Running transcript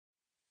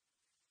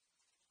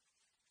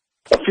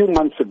few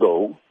months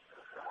ago,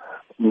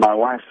 my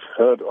wife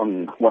heard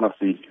on one of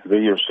the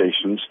radio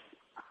stations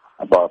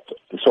about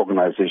this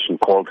organization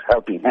called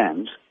Helping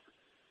Hands,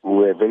 who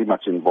were very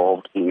much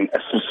involved in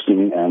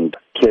assisting and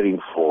caring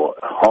for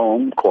a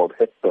home called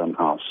Hepburn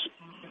House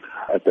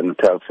at the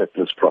Natal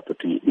Settlers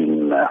property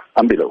in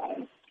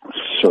Ambilo.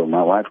 So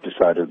my wife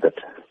decided that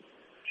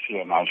she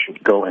and I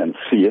should go and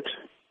see it.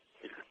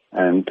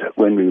 And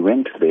when we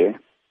went there,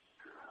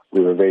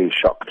 we were very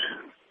shocked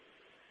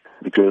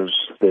because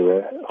there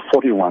were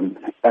 41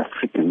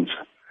 Africans,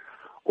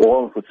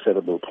 all with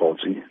cerebral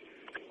palsy,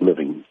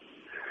 living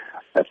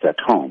at that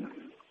home,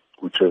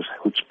 which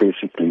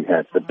basically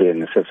had the bare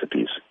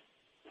necessities.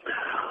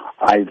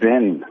 I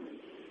then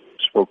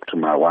spoke to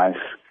my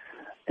wife,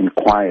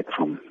 inquired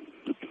from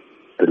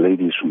the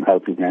ladies from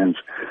Helping Hands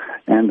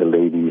and the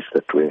ladies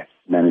that were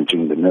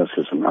managing the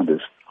nurses and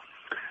others,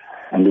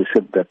 and they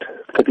said that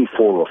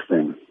 34 of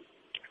them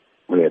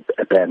were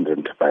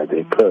abandoned by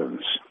their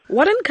parents.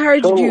 What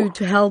encouraged you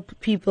to help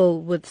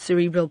people with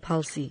cerebral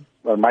palsy?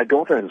 Well, my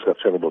daughter has got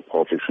cerebral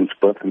palsy since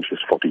birth, and she's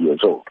 40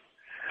 years old.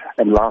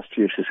 And last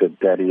year she said,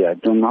 "Daddy, I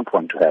do not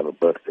want to have a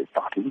birthday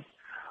party.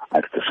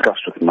 I've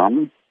discussed with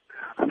Mom.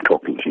 I'm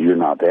talking to you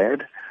now,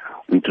 Dad.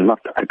 I do not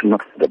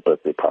want a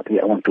birthday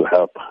party. I want to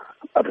help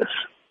others."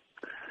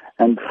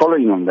 And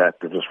following on that,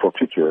 it was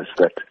fortuitous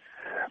that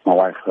my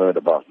wife heard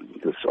about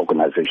this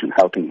organization,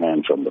 Helping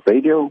Hands, on the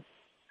radio.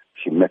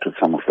 She met with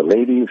some of the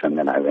ladies, and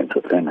then I went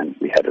with them, and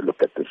we had a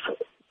look at this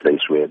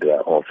place where there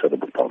are all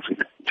cerebral palsy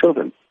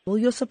children. Will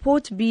your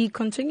support be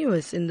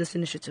continuous in this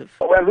initiative?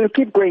 Well, we'll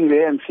keep going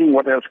there and seeing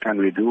what else can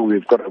we do.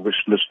 We've got a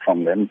wish list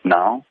from them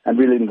now, and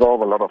we'll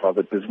involve a lot of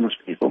other business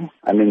people.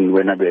 I mean,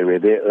 when we were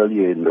there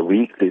earlier in the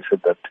week, they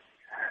said that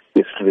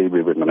yesterday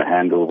we were going to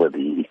hand over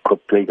the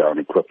playground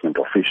equipment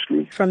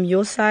officially. From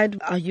your side,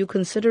 are you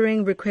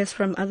considering requests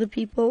from other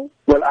people?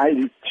 Well,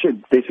 I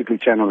should basically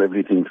channel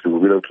everything through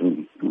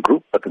Willowton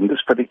group, but in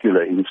this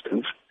particular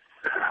instance,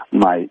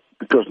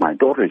 because my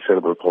daughter is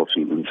cerebral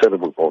palsy, and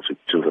cerebral palsy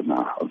children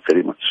are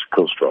very much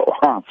close to our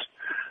hearts,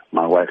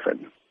 my wife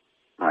and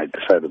I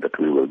decided that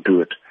we will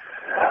do it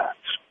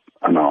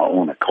on our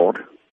own